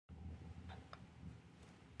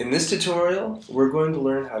In this tutorial, we're going to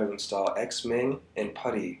learn how to install XMing and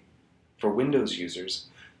Putty for Windows users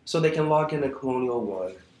so they can log into Colonial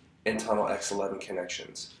One and tunnel X11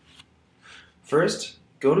 connections. First,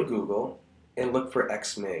 go to Google and look for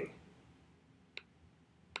XMing.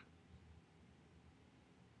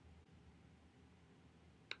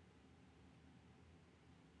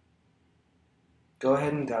 Go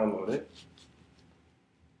ahead and download it.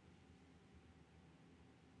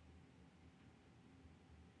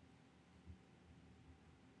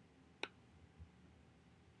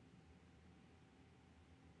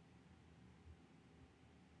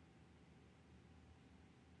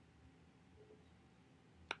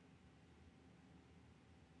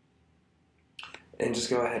 And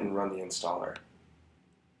just go ahead and run the installer.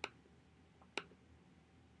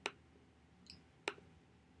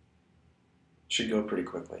 Should go pretty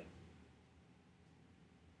quickly.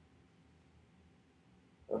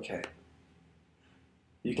 Okay.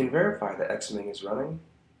 You can verify that XMing is running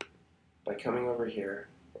by coming over here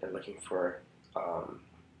and looking for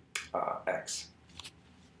X.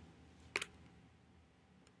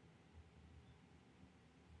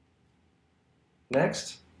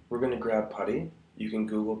 Next, we're going to grab Putty. You can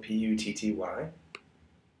Google Putty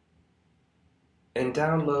and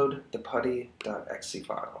download the putty.exe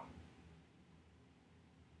file.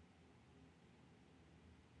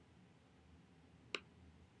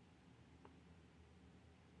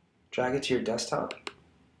 Drag it to your desktop,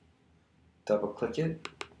 double click it,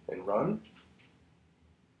 and run.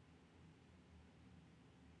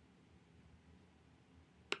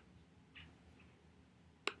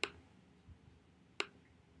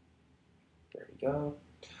 There we go.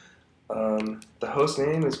 The host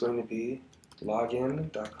name is going to be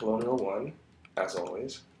login.colonial1, as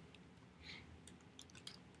always.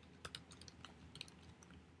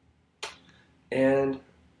 And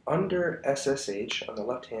under SSH on the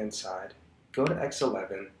left-hand side, go to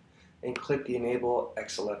X11 and click the Enable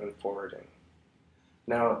X11 Forwarding.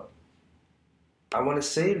 Now, I want to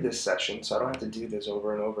save this session so I don't have to do this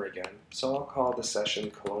over and over again. So I'll call the session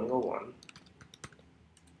Colonial One.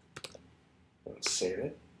 And save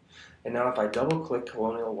it. And now if I double-click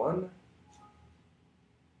Colonial One,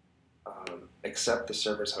 accept the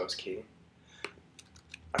server's host key,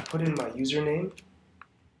 I put in my username,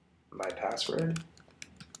 my password,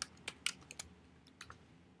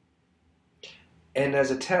 and as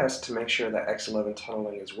a test to make sure that X11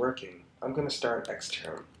 tunneling is working, I'm going to start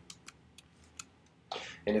Xterm.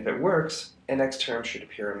 And if it works, an Xterm should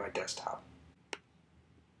appear on my desktop.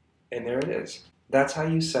 And there it is. That's how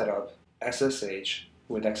you set up SSH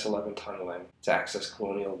with X11 tunneling to access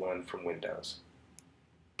Colonial One from Windows.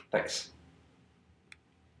 Thanks.